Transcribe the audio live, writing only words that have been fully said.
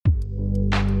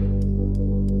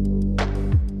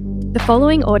The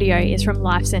following audio is from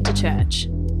Life Centre Church.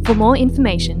 For more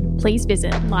information, please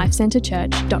visit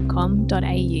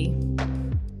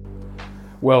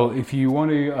lifecentrechurch.com.au. Well, if you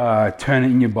want to turn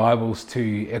in your Bibles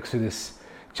to Exodus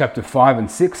chapter 5 and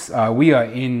 6, we are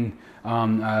in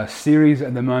a series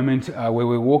at the moment where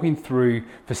we're walking through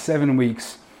for 7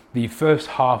 weeks the first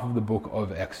half of the book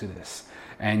of Exodus.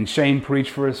 And Shane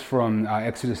preached for us from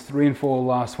Exodus 3 and 4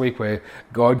 last week, where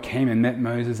God came and met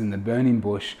Moses in the burning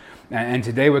bush. And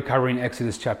today we're covering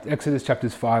Exodus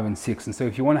chapters 5 and 6. And so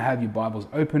if you want to have your Bibles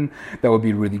open, that would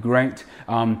be really great.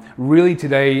 Really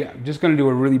today, I'm just going to do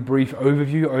a really brief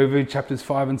overview over chapters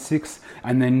 5 and 6,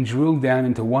 and then drill down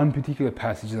into one particular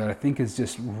passage that I think is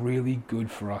just really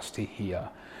good for us to hear.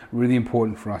 Really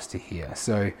important for us to hear.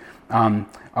 So I'm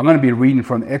going to be reading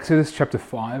from Exodus chapter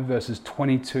 5 verses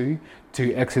 22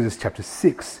 to Exodus chapter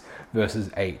 6 verses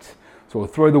 8. So I'll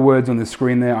throw the words on the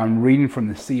screen there. I'm reading from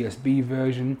the CSB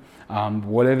version.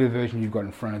 Whatever version you've got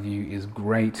in front of you is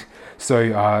great.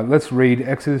 So let's read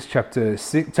Exodus chapter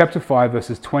 5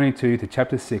 verses 22 to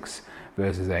chapter 6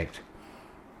 verses 8.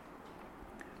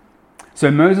 So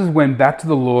Moses went back to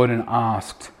the Lord and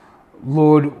asked,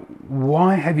 "Lord,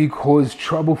 why have you caused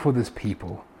trouble for this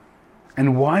people?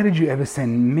 And why did you ever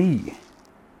send me?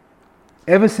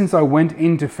 Ever since I went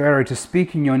into Pharaoh to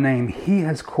speak in your name, he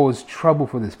has caused trouble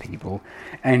for this people,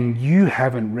 and you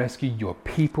haven't rescued your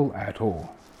people at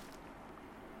all."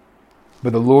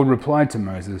 But the Lord replied to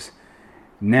Moses,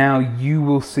 "Now you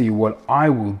will see what I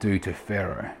will do to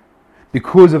Pharaoh.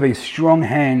 Because of a strong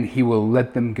hand he will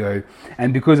let them go,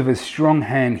 and because of a strong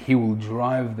hand he will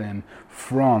drive them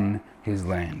from his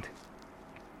land."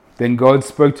 Then God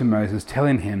spoke to Moses,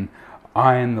 telling him,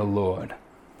 "I am the Lord.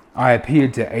 I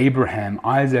appeared to Abraham,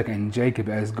 Isaac, and Jacob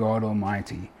as God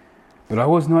Almighty, but I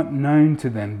was not known to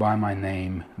them by my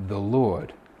name, the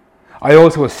Lord. I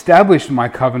also established my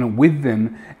covenant with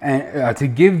them to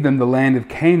give them the land of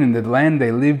Canaan, the land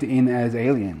they lived in as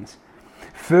aliens.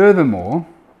 Furthermore,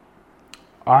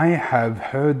 I have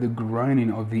heard the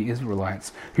groaning of the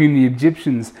Israelites, whom the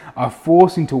Egyptians are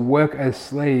forcing to work as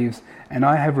slaves, and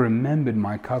I have remembered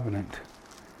my covenant.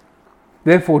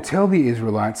 Therefore tell the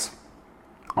Israelites,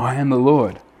 I am the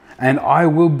Lord, and I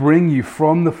will bring you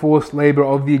from the forced labor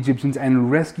of the Egyptians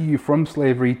and rescue you from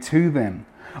slavery to them.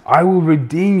 I will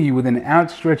redeem you with an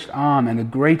outstretched arm and a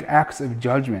great axe of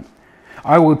judgment.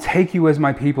 I will take you as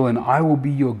my people, and I will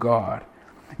be your God.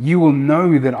 You will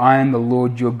know that I am the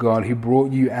Lord your God, who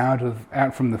brought you out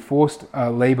from the forced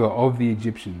labor of the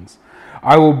Egyptians.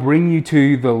 I will bring you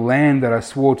to the land that I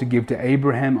swore to give to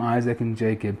Abraham, Isaac, and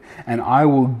Jacob, and I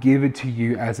will give it to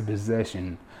you as a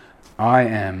possession. I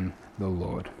am the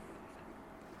Lord."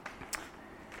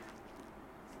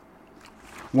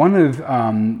 One of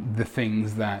the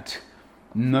things that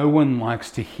no one likes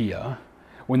to hear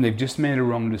when they've just made a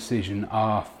wrong decision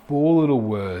are 4 little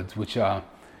words, which are,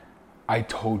 "I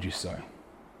told you so."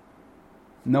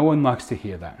 No one likes to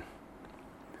hear that.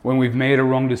 When we've made a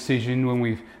wrong decision, when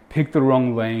we've picked the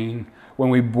wrong lane, when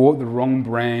we bought the wrong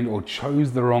brand or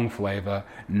chose the wrong flavor,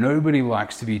 nobody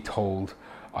likes to be told,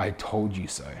 "I told you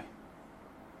so."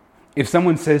 If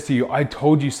someone says to you, "I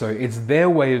told you so," it's their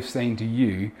way of saying to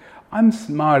you, "I'm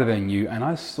smarter than you, and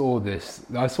I saw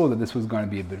that this was going to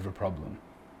be a bit of a problem."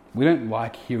 We don't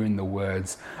like hearing the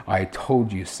words, "I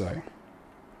told you so."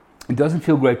 It doesn't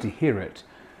feel great to hear it,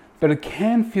 but it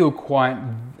can feel quite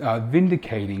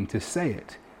vindicating to say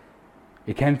it.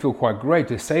 It can feel quite great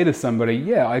to say to somebody,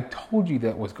 "Yeah, I told you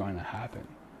that was going to happen."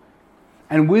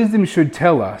 And wisdom should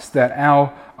tell us that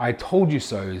our "I told you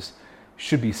so's"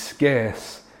 should be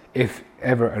scarce, if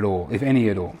ever at all, if any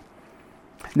at all.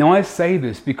 Now I say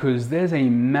this because there's a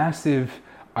massive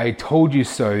 "I told you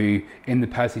so" in the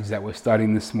passage that we're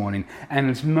studying this morning, and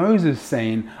it's Moses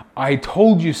saying, "I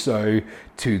told you so"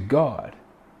 to God.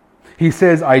 He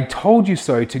says, "I told you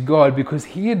so" to God because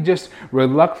he had just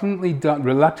reluctantly done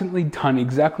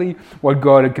exactly what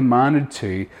God had commanded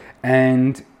to,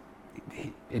 and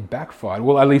it backfired.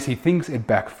 Well, at least he thinks it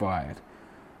backfired.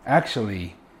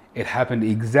 Actually, it happened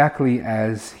exactly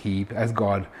as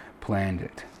God planned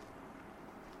it.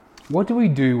 What do we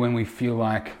do when we feel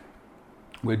like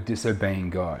we're disobeying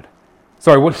God?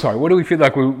 What do we feel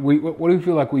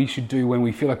like we should do when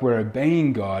we feel like we're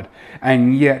obeying God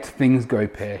and yet things go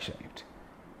pear-shaped?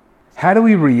 How do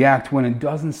we react when it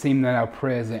doesn't seem that our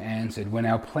prayers are answered, when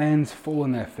our plans fall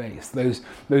on their face? Those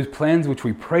plans which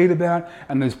we prayed about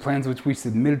and those plans which we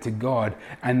submitted to God,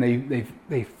 and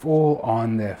they fall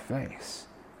on their face.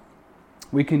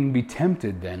 We can be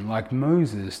tempted then, like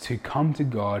Moses, to come to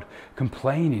God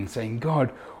complaining, saying, "God,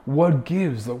 what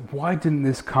gives? Why didn't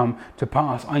this come to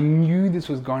pass? I knew this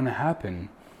was going to happen.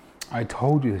 I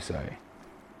told you so."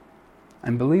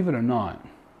 And believe it or not,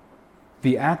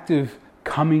 the act of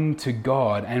coming to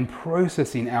God and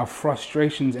processing our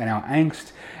frustrations and our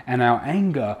angst and our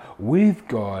anger with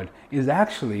God is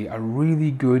actually a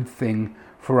really good thing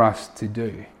for us to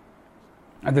do.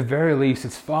 At the very least,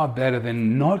 it's far better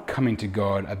than not coming to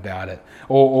God about it,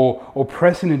 or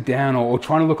pressing it down, or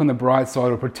trying to look on the bright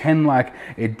side, or pretend like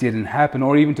it didn't happen,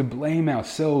 or even to blame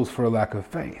ourselves for a lack of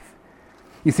faith.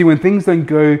 You see, when things don't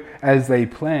go as they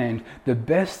planned, the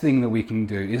best thing that we can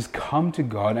do is come to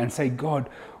God and say, God,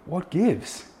 what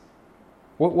gives?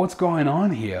 What's going on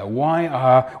here? Why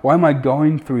am I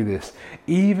going through this?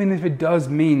 Even if it does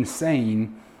mean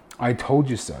saying, I told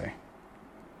you so.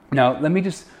 Now, let me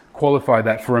just qualify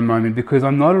that for a moment, because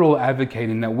I'm not at all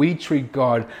advocating that we treat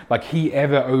God like he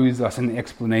ever owes us an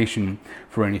explanation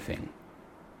for anything.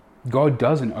 God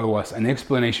doesn't owe us an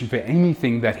explanation for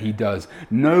anything that he does.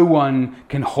 No one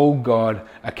can hold God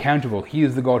accountable. He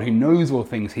is the God who knows all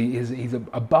things. He's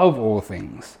above all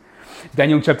things.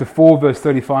 Daniel chapter 4 verse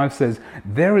 35 says,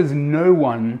 there is no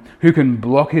one who can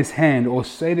block his hand or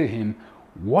say to him,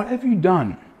 what have you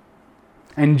done?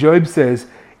 And Job says,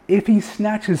 if he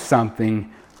snatches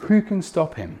something, who can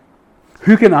stop him?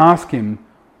 Who can ask him,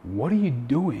 what are you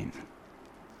doing?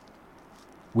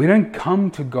 We don't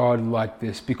come to God like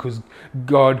this because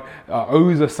God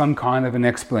owes us some kind of an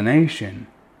explanation.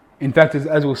 In fact,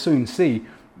 as we'll soon see,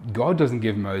 God doesn't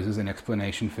give Moses an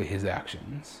explanation for his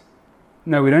actions.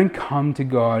 No, we don't come to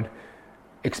God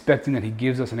expecting that he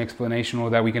gives us an explanation,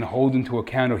 or that we can hold him to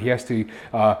account, or he has to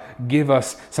give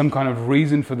us some kind of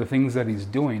reason for the things that he's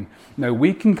doing. No,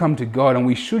 we can come to God, and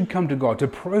we should come to God to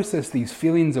process these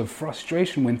feelings of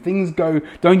frustration when things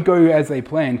don't go as they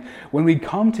planned. When we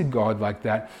come to God like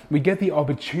that, we get the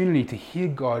opportunity to hear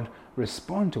God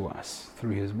respond to us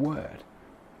through his word.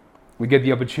 We get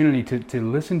the opportunity to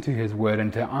listen to his word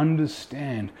and to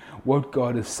understand what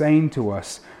God is saying to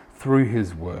us through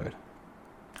his word.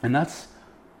 And that's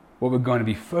what we're going to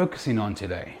be focusing on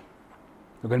today.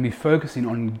 We're going to be focusing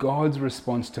on God's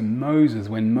response to Moses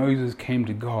when Moses came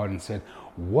to God and said,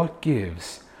 what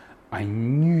gives? I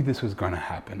knew this was going to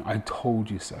happen. I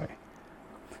told you so.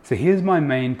 So here's my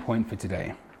main point for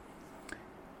today.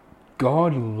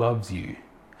 God loves you,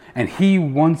 and he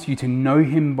wants you to know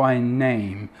him by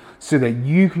name so that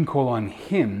you can call on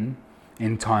him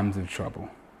in times of trouble.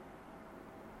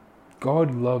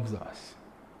 God loves us.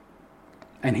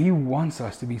 And he wants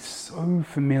us to be so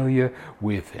familiar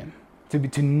with him,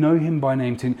 to know him by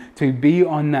name, to be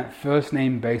on that first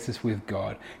name basis with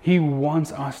God. He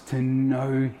wants us to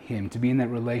know him, to be in that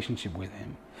relationship with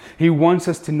him. He wants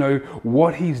us to know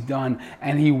what he's done,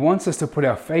 and he wants us to put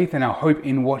our faith and our hope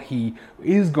in what he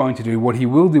is going to do, what he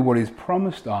will do, what he's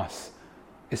promised us,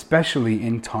 especially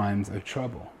in times of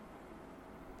trouble.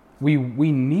 We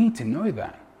need to know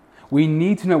that. We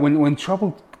need to know when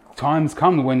trouble times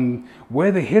come, when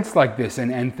weather hits like this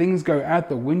and things go out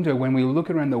the window, when we look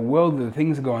around the world and the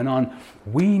things are going on,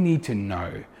 we need to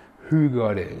know who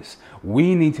God is.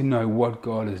 We need to know what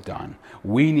God has done.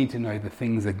 We need to know the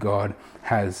things that God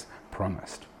has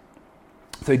promised.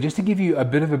 So just to give you a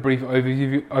bit of a brief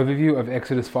overview of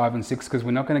Exodus 5 and 6, because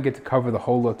we're not going to get to cover the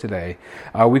whole lot today,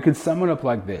 we could sum it up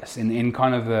like this, in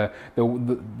kind of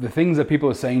the things that people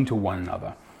are saying to one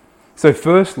another. So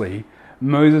firstly,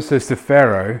 Moses says to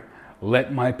Pharaoh,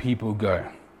 let my people go.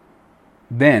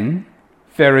 Then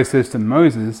Pharaoh says to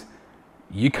Moses,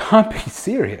 you can't be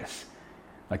serious.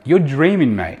 Like, you're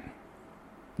dreaming, mate.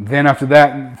 Then after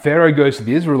that, Pharaoh goes to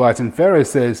the Israelites and Pharaoh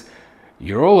says,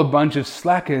 you're all a bunch of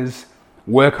slackers,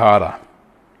 work harder.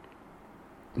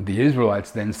 The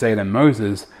Israelites then say to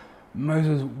Moses,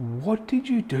 Moses, what did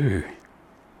you do?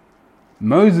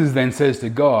 Moses then says to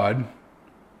God,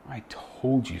 I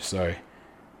told you so.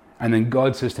 And then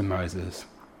God says to Moses,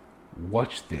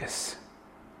 watch this.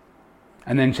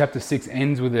 And then chapter 6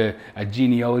 ends with a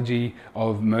genealogy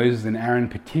of Moses and Aaron,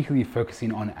 particularly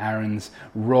focusing on Aaron's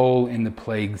role in the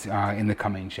plagues in the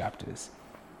coming chapters.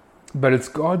 But it's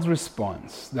God's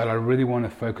response that I really want to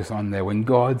focus on there. When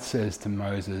God says to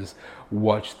Moses,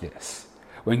 watch this.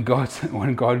 When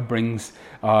God brings,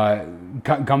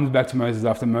 comes back to Moses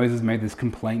after Moses made this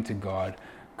complaint to God,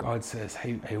 God says,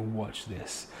 hey, watch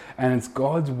this. And it's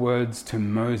God's words to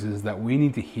Moses that we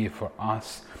need to hear for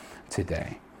us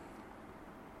today.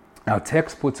 Our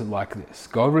text puts it like this.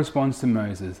 God responds to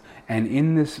Moses, and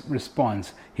in this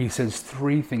response, he says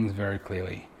three things very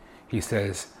clearly. He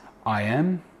says, I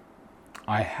am,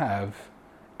 I have,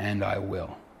 and I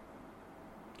will.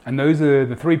 And those are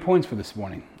the 3 points for this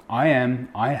morning. I am,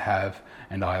 I have,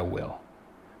 and I will.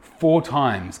 4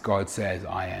 times God says,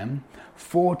 I am.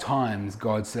 4 times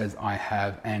God says, I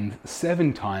have. And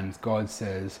 7 times God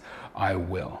says, I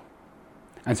will.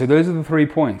 And so those are the 3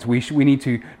 points. We need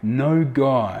to know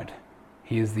God.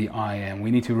 He is the I am. We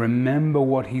need to remember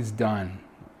what he's done,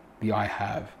 the I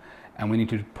have. And we need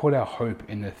to put our hope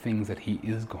in the things that he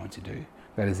is going to do.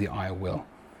 That is the I will.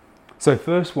 So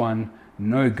first one,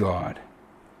 know God.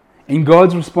 In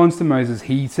God's response to Moses,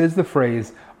 he says the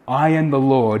phrase, I am the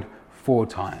Lord, 4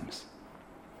 times.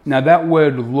 Now that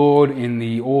word Lord in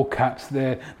the all caps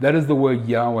there, that is the word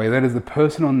Yahweh. That is the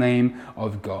personal name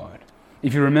of God.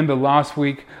 If you remember last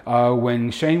week when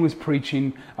Shane was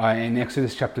preaching in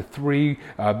Exodus chapter 3,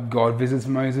 God visits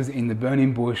Moses in the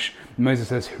burning bush. Moses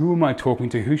says, who am I talking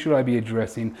to? Who should I be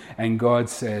addressing? And God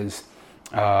says,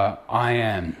 I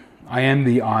am. I am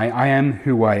the I am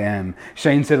who I am.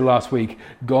 Shane said last week,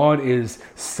 God is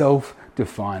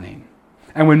self-defining.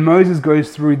 And when Moses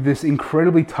goes through this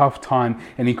incredibly tough time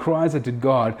and he cries out to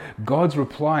God, God's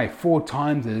reply 4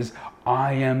 times is,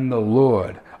 I am the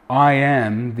Lord. I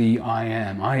am the I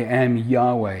am. I am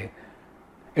Yahweh.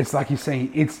 It's like he's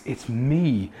saying, it's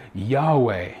me,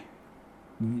 Yahweh.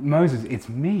 Moses, it's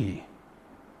me.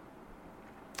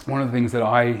 One of the things that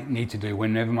I need to do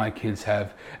whenever my kids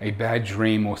have a bad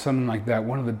dream or something like that,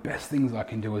 one of the best things I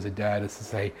can do as a dad is to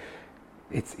say,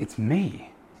 it's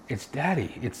me. It's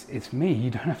Daddy. It's me.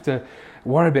 You don't have to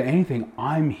worry about anything.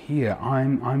 I'm here.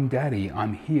 I'm Daddy.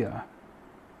 I'm here.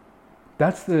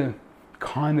 That's the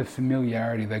kind of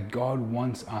familiarity that God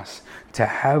wants us to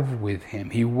have with him.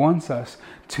 He wants us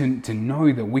to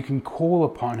know that we can call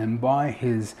upon him by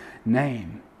his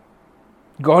name.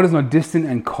 God is not distant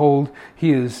and cold.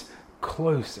 He is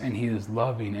close and he is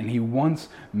loving, and he wants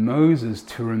Moses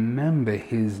to remember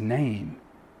his name.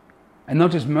 And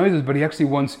not just Moses, but he actually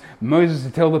wants Moses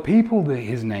to tell the people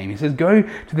his name. He says, go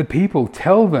to the people,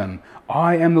 tell them,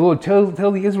 I am the Lord. Tell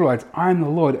the Israelites, I am the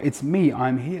Lord. It's me,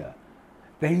 I'm here.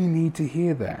 They need to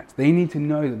hear that. They need to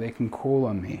know that they can call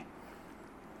on me.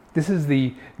 This is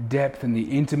the depth and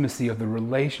the intimacy of the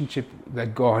relationship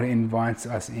that God invites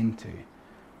us into.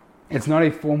 It's not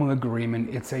a formal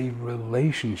agreement, it's a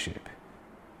relationship.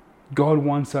 God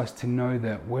wants us to know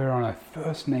that we're on a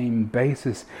first name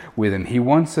basis with him. He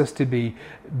wants us to be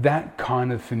that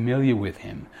kind of familiar with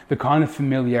him. The kind of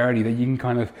familiarity that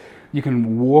you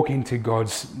can walk into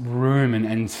God's room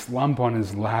and slump on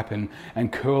his lap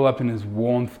and curl up in his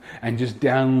warmth and just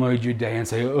download your day and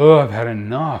say, oh, I've had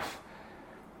enough.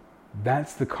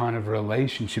 That's the kind of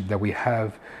relationship that we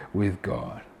have with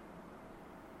God.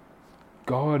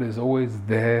 God is always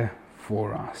there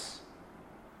for us.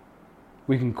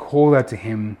 We can call out to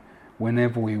him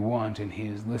whenever we want and he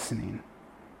is listening.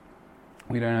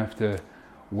 We don't have to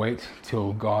wait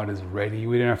till God is ready.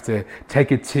 We don't have to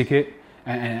take a ticket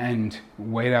and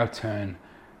wait our turn.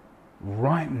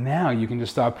 Right now you can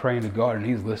just start praying to God and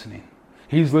he's listening.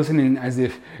 He's listening as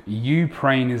if you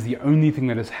praying is the only thing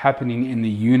that is happening in the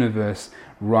universe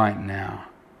right now.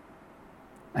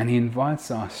 And he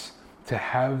invites us to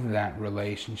have that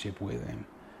relationship with him,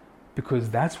 because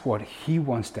that's what he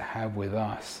wants to have with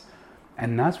us.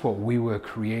 And that's what we were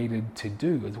created to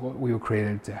do, is what we were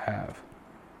created to have.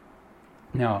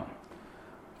 Now,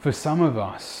 for some of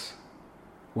us,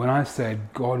 when I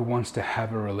said God wants to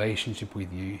have a relationship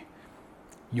with you,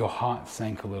 your heart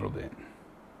sank a little bit.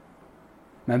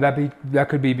 Now that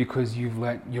could be because you've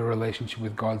let your relationship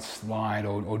with God slide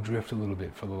or drift a little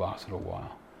bit for the last little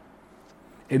while.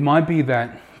 It might be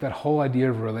that whole idea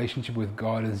of a relationship with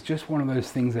God is just one of those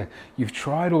things that you've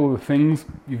tried all the things,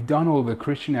 you've done all the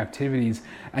Christian activities,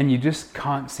 and you just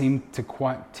can't seem to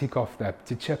quite check off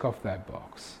that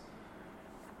box.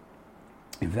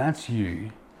 If that's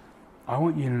you, I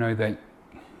want you to know that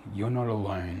you're not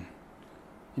alone.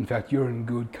 In fact, you're in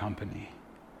good company.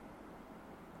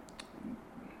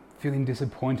 Feeling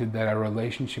disappointed that our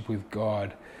relationship with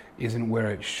God isn't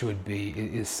where it should be.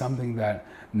 It is something that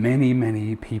many,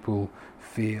 many people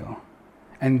feel.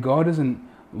 And God isn't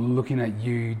looking at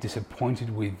you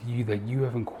disappointed with you that you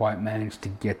haven't quite managed to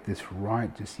get this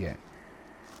right just yet.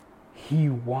 He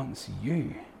wants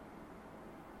you.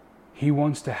 He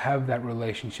wants to have that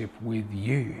relationship with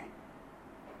you.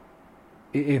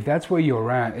 If that's where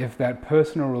you're at, if that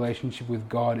personal relationship with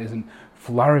God isn't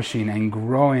flourishing and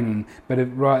growing, but it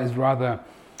is rather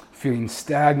feeling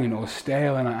stagnant or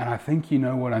stale, and I think you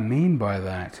know what I mean by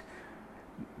that,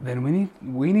 then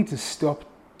we need to stop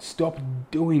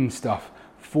doing stuff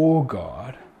for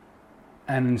God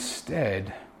and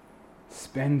instead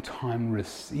spend time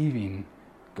receiving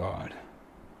God,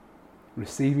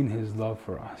 receiving his love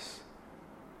for us,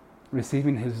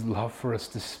 receiving his love for us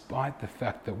despite the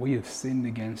fact that we have sinned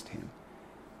against him.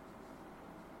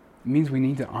 It means we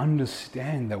need to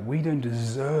understand that we don't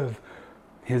deserve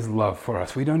his love for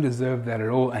us. We don't deserve that at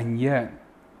all, and yet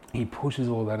He pushes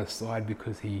all that aside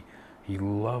because he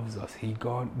loves us.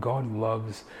 God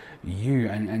loves you,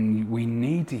 and we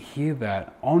need to hear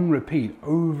that on repeat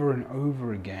over and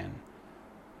over again.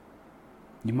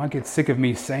 You might get sick of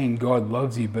me saying God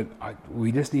loves you, but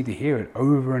we just need to hear it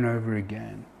over and over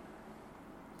again.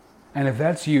 And if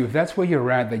that's you, if that's where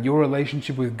you're at, that your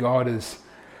relationship with God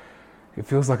it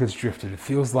feels like it's drifted. It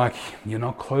feels like you're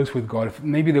not close with God.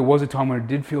 Maybe there was a time when it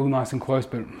did feel nice and close,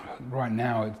 but right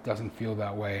now it doesn't feel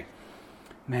that way.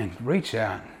 Man, reach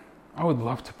out. I would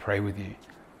love to pray with you.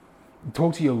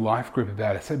 Talk to your life group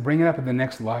about it. So bring it up at the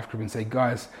next life group and say,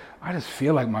 guys, I just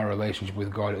feel like my relationship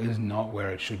with God is not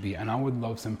where it should be, and I would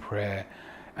love some prayer,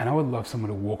 and I would love someone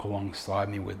to walk alongside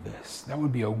me with this. That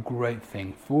would be a great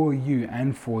thing for you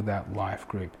and for that life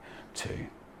group too.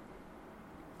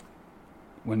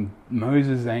 When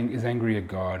Moses is angry at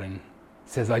God and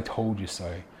says, I told you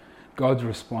so, God's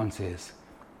response is,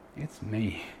 it's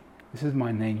me. This is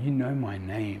my name. You know my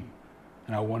name.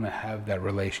 And I want to have that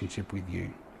relationship with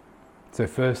you. So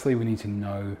firstly, we need to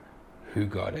know who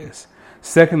God is.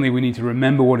 Secondly, we need to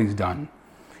remember what he's done.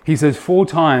 He says 4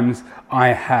 times, I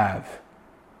have.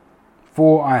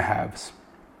 4 I haves.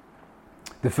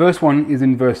 The first one is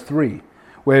in verse 3.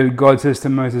 Where God says to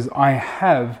Moses, I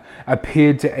have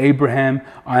appeared to Abraham,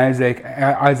 Isaac,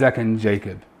 and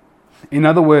Jacob. In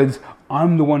other words,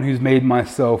 I'm the one who's made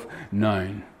myself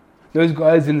known. Those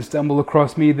guys didn't stumble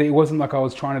across me. It wasn't like I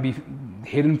was trying to be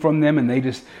hidden from them and they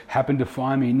just happened to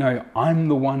find me. No, I'm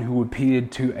the one who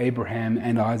appeared to Abraham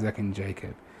and Isaac and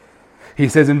Jacob. He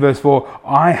says in verse 4,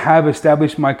 I have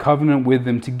established my covenant with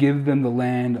them to give them the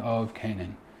land of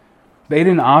Canaan. They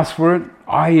didn't ask for it.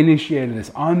 I initiated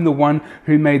this. I'm the one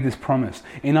who made this promise.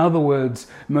 In other words,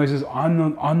 Moses,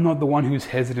 I'm not the one who's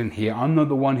hesitant here. I'm not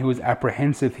the one who is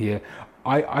apprehensive here.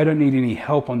 I don't need any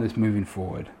help on this moving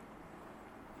forward.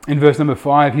 In verse number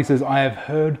 5, he says, I have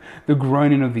heard the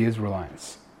groaning of the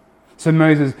Israelites. So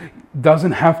Moses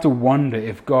doesn't have to wonder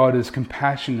if God is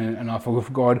compassionate enough or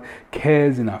if God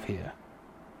cares enough here.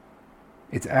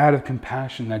 It's out of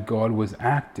compassion that God was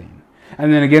acting.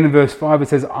 And then again in verse 5 it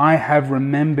says, I have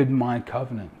remembered my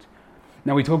covenant.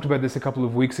 Now we talked about this a couple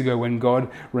of weeks ago when God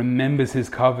remembers his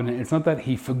covenant. It's not that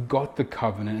he forgot the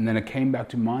covenant and then it came back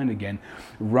to mind again.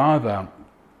 Rather,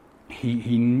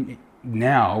 he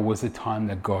now was the time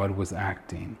that God was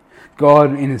acting.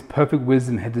 God in his perfect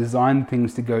wisdom had designed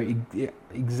things to go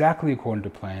exactly according to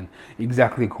plan,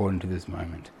 exactly according to this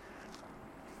moment.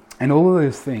 And all of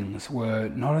those things were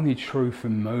not only true for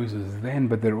Moses then,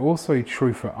 but they're also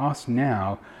true for us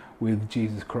now with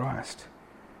Jesus Christ.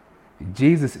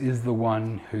 Jesus is the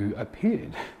one who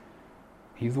appeared.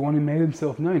 He's the one who made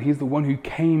himself known. He's the one who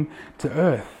came to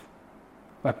earth.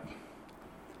 But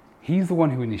he's the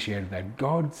one who initiated that.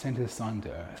 God sent his son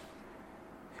to earth.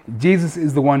 Jesus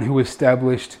is the one who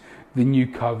established the new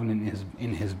covenant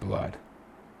in his blood,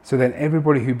 so that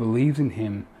everybody who believes in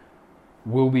him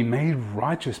will be made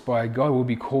righteous by God, will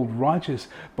be called righteous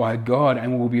by God,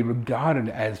 and will be regarded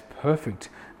as perfect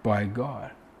by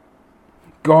God.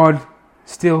 God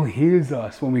still hears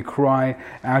us when we cry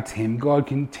out to him. God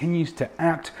continues to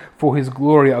act for his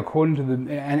glory according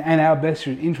to and our best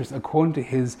interest according to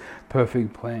his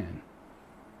perfect plan.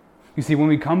 You see, when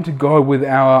we come to God with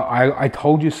our I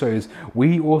told you so's,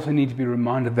 we also need to be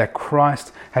reminded that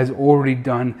Christ has already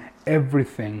done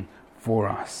everything for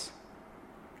us.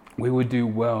 We would do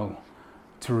well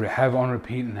to have on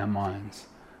repeat in our minds,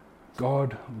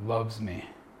 God loves me.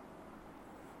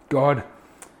 God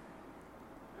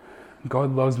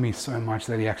loves me so much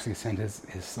that he actually sent his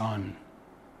son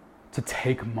to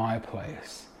take my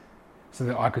place so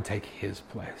that I could take his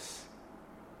place.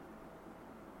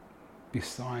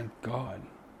 Beside God.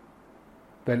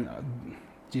 That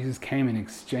Jesus came and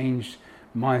exchanged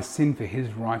my sin for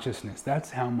his righteousness.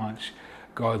 That's how much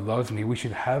God loves me. We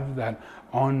should have that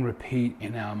on repeat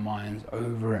in our minds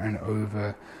over and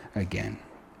over again.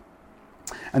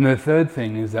 And the third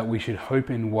thing is that we should hope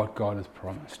in what God has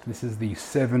promised. This is the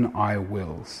 7 I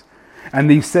wills. And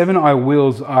these 7 I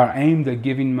wills are aimed at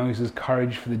giving Moses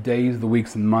courage for the days, the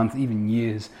weeks and months, even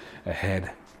years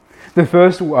ahead. The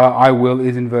first I will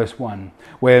is in verse 1,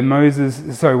 where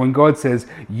when God says,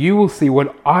 you will see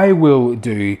what I will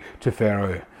do to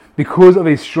Pharaoh. Because of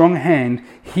a strong hand,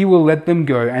 he will let them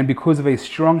go, and because of a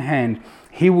strong hand,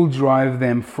 he will drive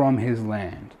them from his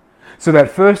land. So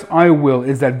that first I will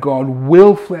is that God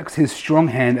will flex his strong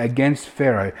hand against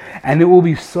Pharaoh, and it will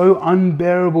be so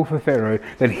unbearable for Pharaoh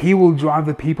that he will drive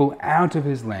the people out of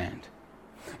his land.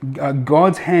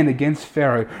 God's hand against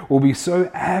Pharaoh will be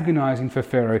so agonizing for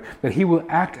Pharaoh that he will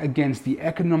act against the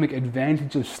economic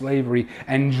advantage of slavery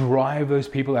and drive those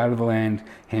people out of the land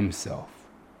himself.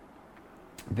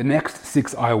 The next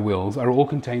 6 I wills are all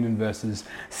contained in verses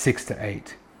 6 to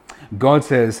 8. God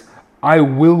says, I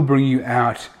will bring you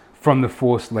out from the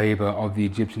forced labor of the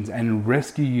Egyptians and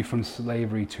rescue you from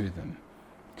slavery to them.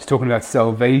 He's talking about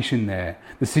salvation there.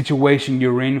 The situation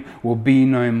you're in will be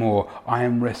no more. I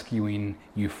am rescuing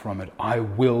you from it. I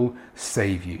will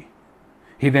save you.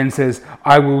 He then says,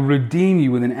 I will redeem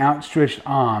you with an outstretched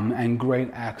arm and great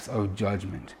acts of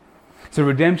judgment. So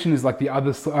redemption is like the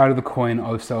other side of the coin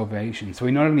of salvation. So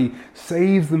he not only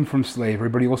saves them from slavery,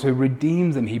 but he also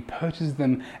redeems them. He purchases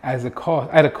them at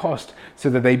a cost so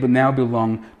that they now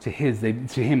belong to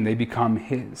him. They become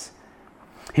his.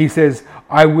 He says,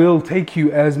 I will take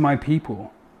you as my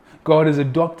people. God is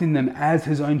adopting them as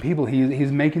his own people.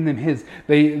 He's making them his.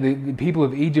 The people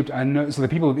of Egypt so the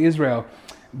people of Israel,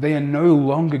 they are no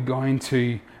longer going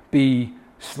to be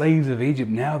slaves of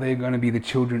Egypt. Now they're going to be the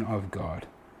children of God.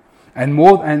 And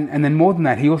then more than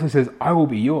that, he also says, I will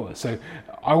be yours. So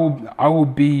I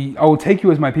will take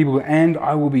you as my people, and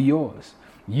I will be yours.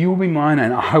 You will be mine,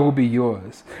 and I will be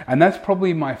yours. And that's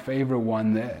probably my favorite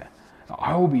one there.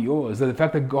 I will be yours. The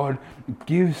fact that God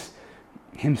gives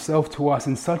himself to us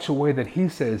in such a way that he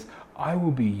says, I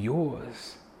will be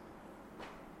yours.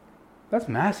 That's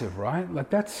massive, right? Like,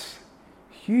 that's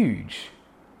huge.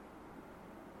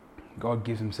 God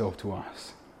gives himself to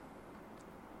us.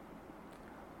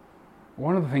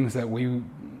 One of the things that we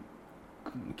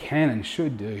can and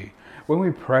should do when we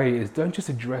pray is don't just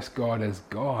address God as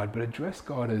God, but address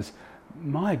God as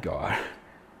my God.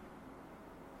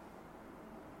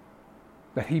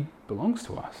 That he belongs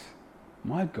to us.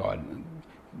 My God.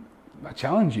 I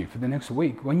challenge you for the next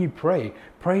week. When you pray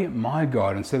my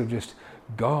God instead of just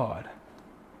God.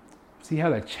 See how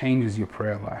that changes your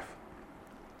prayer life.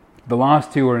 The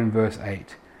last 2 are in verse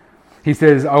 8. He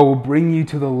says, I will bring you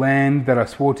to the land that I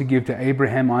swore to give to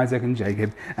Abraham, Isaac, and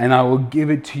Jacob, and I will give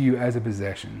it to you as a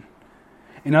possession.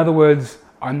 In other words,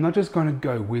 I'm not just going to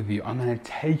go with you, I'm going to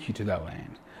take you to that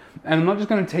land. And I'm not just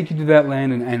going to take you to that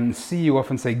land and see you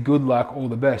off and say, good luck, all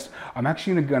the best. I'm going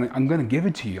to give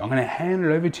it to you. I'm going to hand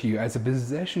it over to you as a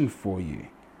possession for you.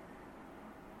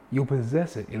 You'll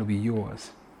possess it. It'll be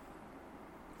yours.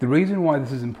 The reason why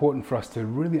this is important for us to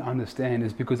really understand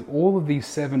is because all of these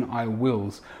 7 I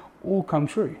wills all come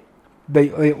true.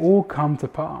 They all come to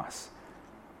pass.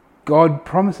 God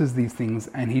promises these things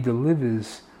and he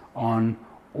delivers on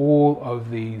all of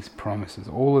these promises,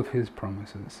 all of his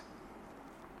promises.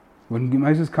 When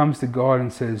Moses comes to God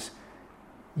and says,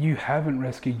 you haven't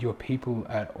rescued your people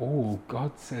at all,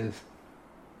 God says,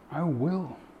 I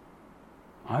will.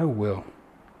 I will.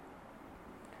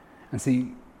 And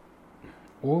see,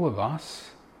 all of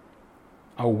us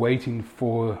are waiting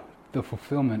for the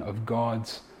fulfillment of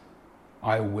God's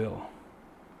I will.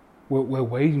 We're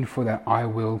waiting for that I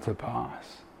will to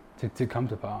pass, to come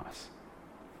to pass.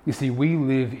 You see, we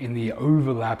live in the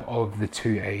overlap of the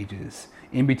 2 ages,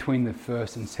 in between the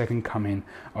first and second coming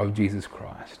of Jesus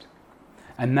Christ.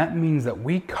 And that means that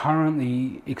we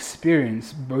currently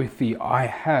experience both the I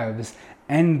haves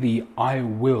and the I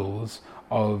wills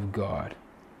of God.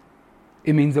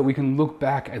 It means that we can look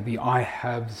back at the I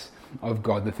haves of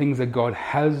God, the things that God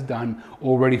has done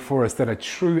already for us that are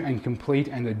true and complete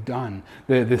and are done.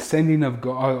 The sending of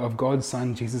God's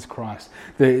Son, Jesus Christ,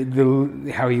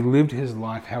 how he lived his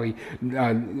life, how he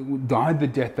died the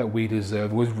death that we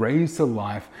deserve, was raised to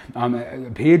life,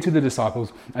 appeared to the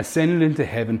disciples, ascended into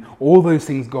heaven. All those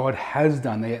things God has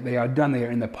done. They are done. They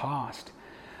are in the past.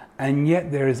 And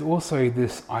yet there is also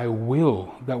this I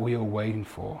will that we are waiting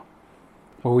for.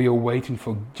 Where we are waiting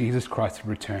for Jesus Christ to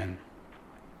return,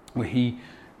 where he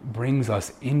brings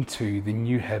us into the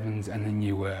new heavens and the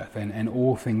new earth, and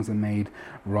all things are made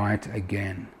right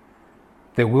again.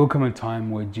 There will come a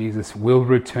time where Jesus will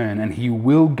return and he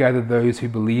will gather those who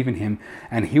believe in him,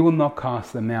 and he will not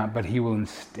cast them out, but he will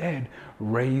instead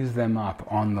raise them up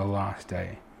on the last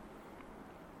day.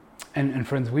 And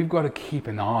friends, we've got to keep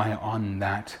an eye on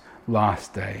that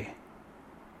last day.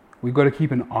 We've got to keep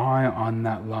an eye on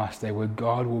that last day where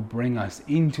God will bring us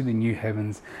into the new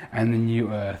heavens and the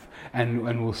new earth, and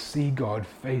we'll see God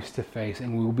face to face,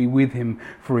 and we'll be with him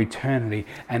for eternity,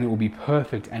 and it will be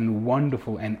perfect and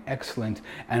wonderful and excellent,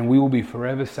 and we will be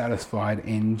forever satisfied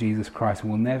in Jesus Christ.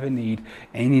 We'll never need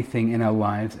anything in our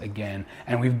lives again.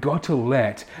 And we've got to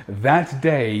let that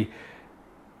day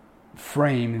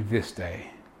frame this day.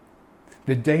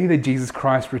 The day that Jesus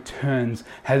Christ returns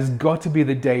has got to be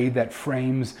the day that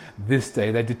frames this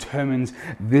day, that determines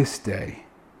this day.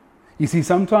 You see,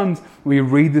 sometimes we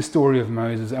read the story of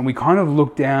Moses and we kind of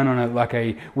look down on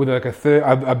it with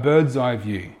a bird's eye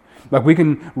view. Like, we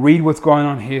can read what's going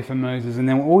on here for Moses, and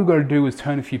then all we've got to do is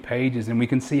turn a few pages and we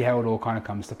can see how it all kind of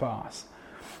comes to pass.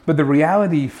 But the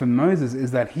reality for Moses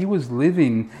is that he was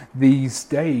living these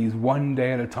days one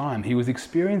day at a time. He was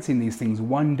experiencing these things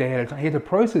one day at a time. He had to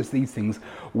process these things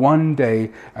one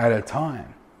day at a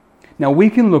time. Now we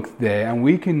can look there and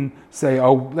we can say,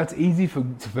 oh, that's easy for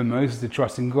Moses to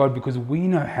trust in God because we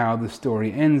know how the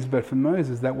story ends, but for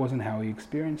Moses, that wasn't how he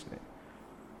experienced it.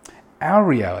 Our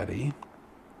reality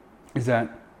is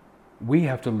that we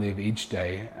have to live each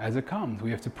day as it comes.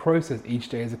 We have to process each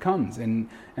day as it comes and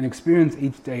experience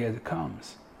each day as it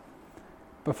comes.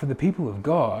 But for the people of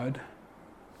God,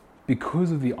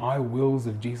 because of the I wills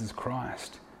of Jesus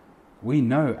Christ, we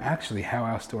know actually how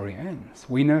our story ends.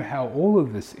 We know how all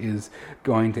of this is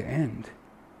going to end.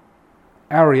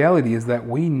 Our reality is that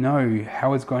we know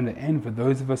how it's going to end for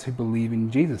those of us who believe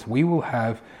in Jesus. We will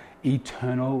have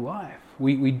eternal life.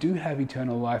 We do have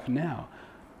eternal life now.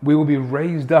 We will be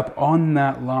raised up on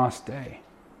that last day.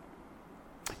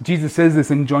 Jesus says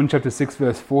this in John chapter 6,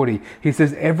 verse 40. He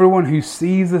says, everyone who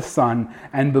sees the Son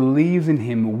and believes in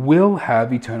him will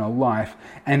have eternal life,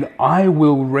 and I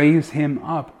will raise him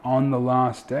up on the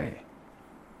last day.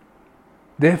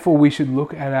 Therefore, we should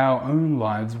look at our own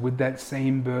lives with that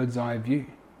same bird's eye view.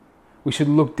 We should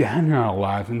look down at our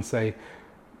lives and say,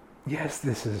 yes,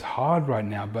 this is hard right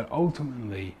now, but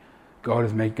ultimately, God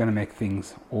is going to make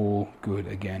things all good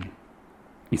again.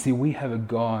 You see, we have a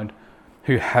God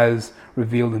who has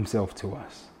revealed himself to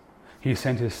us. He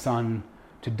sent his Son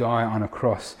to die on a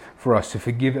cross for us, to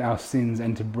forgive our sins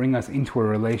and to bring us into a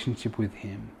relationship with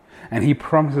him. And he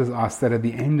promises us that at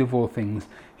the end of all things,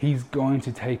 he's going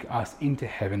to take us into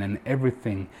heaven and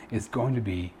everything is going to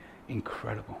be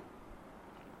incredible.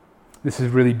 This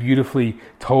is really beautifully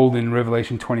told in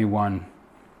Revelation 21.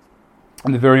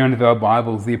 On the very end of our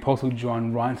Bibles, the Apostle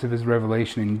John writes of his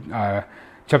revelation in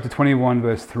chapter 21,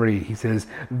 verse 3. He says,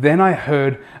 "Then I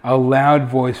heard a loud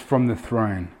voice from the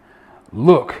throne.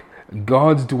 Look,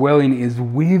 God's dwelling is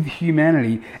with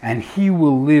humanity, and he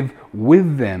will live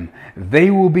with them. They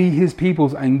will be his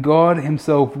peoples, and God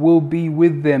himself will be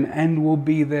with them and will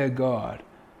be their God."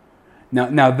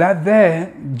 Now that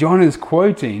there, John is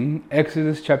quoting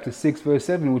Exodus chapter 6, verse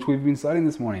 7, which we've been studying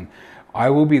this morning. I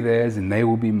will be theirs, and they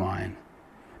will be mine.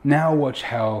 Now watch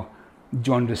how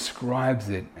John describes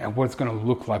it and what it's going to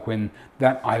look like when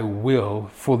that I will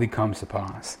fully comes to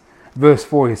pass. Verse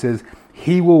 4, he says,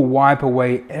 "He will wipe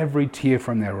away every tear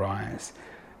from their eyes.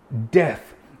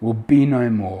 Death will be no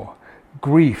more.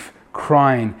 Grief,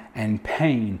 crying, and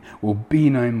pain will be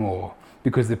no more,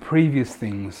 because the previous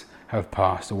things have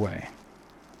passed away."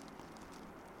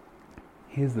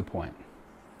 Here's the point.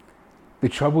 The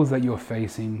troubles that you're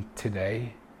facing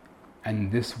today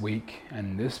and this week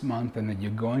and this month and that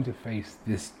you're going to face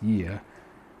this year,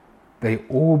 they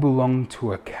all belong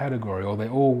to a category, or they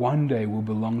all one day will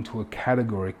belong to a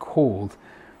category called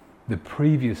the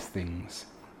previous things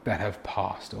that have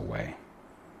passed away.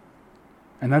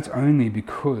 And that's only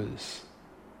because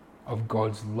of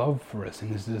God's love for us and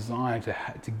his desire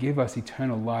to give us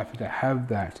eternal life and to have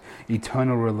that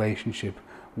eternal relationship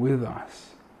with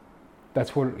us.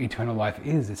 That's what eternal life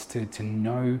is. It's to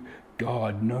know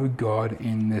God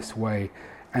in this way.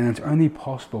 And it's only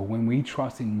possible when we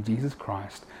trust in Jesus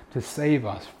Christ to save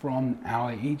us from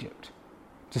our Egypt,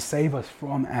 to save us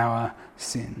from our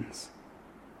sins.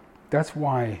 That's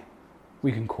why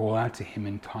we can call out to him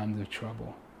in times of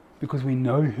trouble, because we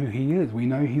know who he is. We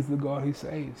know he's the God who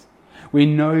saves. We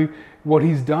know what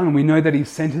he's done. We know that he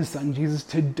sent his Son Jesus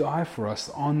to die for us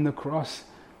on the cross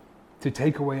to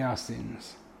take away our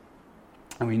sins.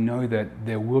 And we know that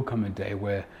there will come a day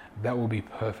where that will be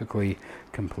perfectly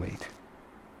complete.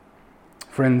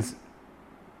 Friends,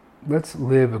 let's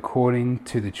live according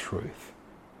to the truth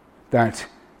that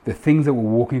the things that we're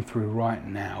walking through right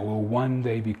now will one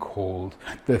day be called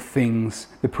the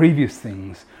previous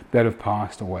things that have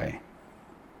passed away.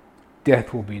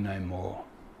 Death will be no more.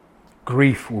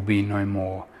 Grief will be no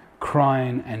more.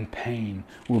 Crying and pain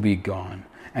will be gone.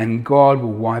 And God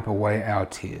will wipe away our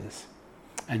tears.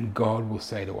 And God will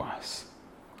say to us,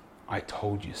 I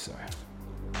told you so.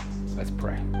 Let's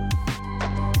pray.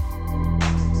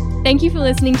 Thank you for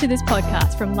listening to this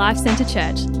podcast from Life Centre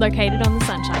Church, located on the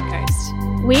Sunshine Coast.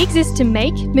 We exist to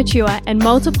make, mature, and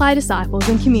multiply disciples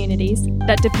and communities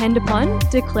that depend upon,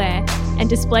 declare, and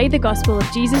display the gospel of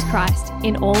Jesus Christ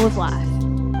in all of life.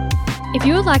 If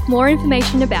you would like more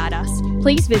information about us,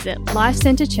 please visit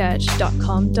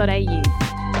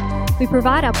lifecentrechurch.com.au. We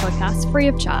provide our podcasts free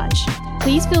of charge.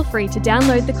 Please feel free to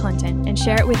download the content and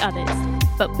share it with others,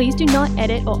 but please do not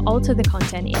edit or alter the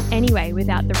content in any way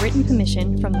without the written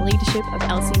permission from the leadership of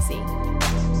LCC.